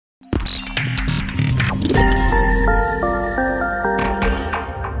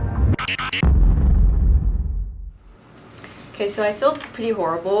Okay, so I feel pretty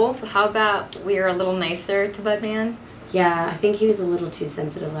horrible. So how about we're a little nicer to Budman? Yeah, I think he was a little too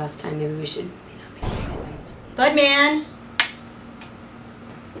sensitive last time. Maybe we should, be a little nicer. Budman!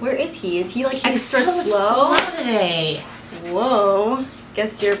 Where is he? Is he like extra slow today? Whoa.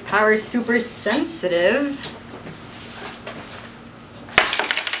 Guess your power's super sensitive.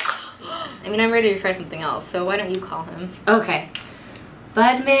 I mean, I'm ready to try something else, so why don't you call him? Okay.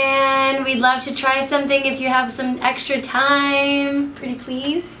 Budman, we'd love to try something if you have some extra time. Pretty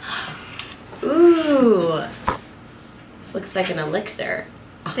please? Ooh. This looks like an elixir.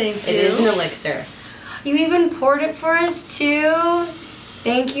 Thank you. It is an elixir. You even poured it for us too?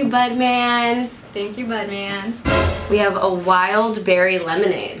 Thank you, Budman. Thank you, Budman. We have a wild berry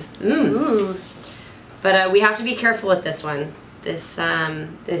lemonade. Ooh. But we have to be careful with this one. This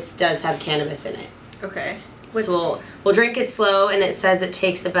does have cannabis in it. Okay. So we'll drink it slow, and it says it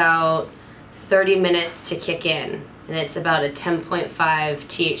takes about 30 minutes to kick in, and it's about a 10.5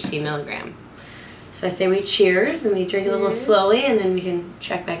 THC milligram. So I say we cheers, and we drink it a little slowly, and then we can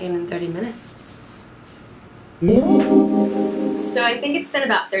check back in 30 minutes. So I think it's been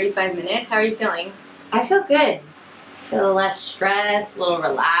about 35 minutes. How are you feeling? I feel good. I feel less stressed, a little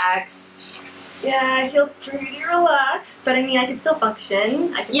relaxed. Yeah, I feel pretty relaxed, but I mean, I can still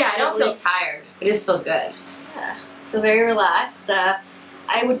function. I don't feel tired. I just feel good. Yeah, I feel very relaxed. I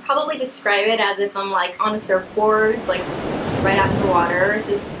would probably describe it as if I'm like on a surfboard, like right out in the water,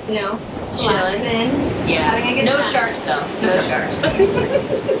 just, chilling. Relaxing. Yeah. Having a good time. Sharks though. No sharks.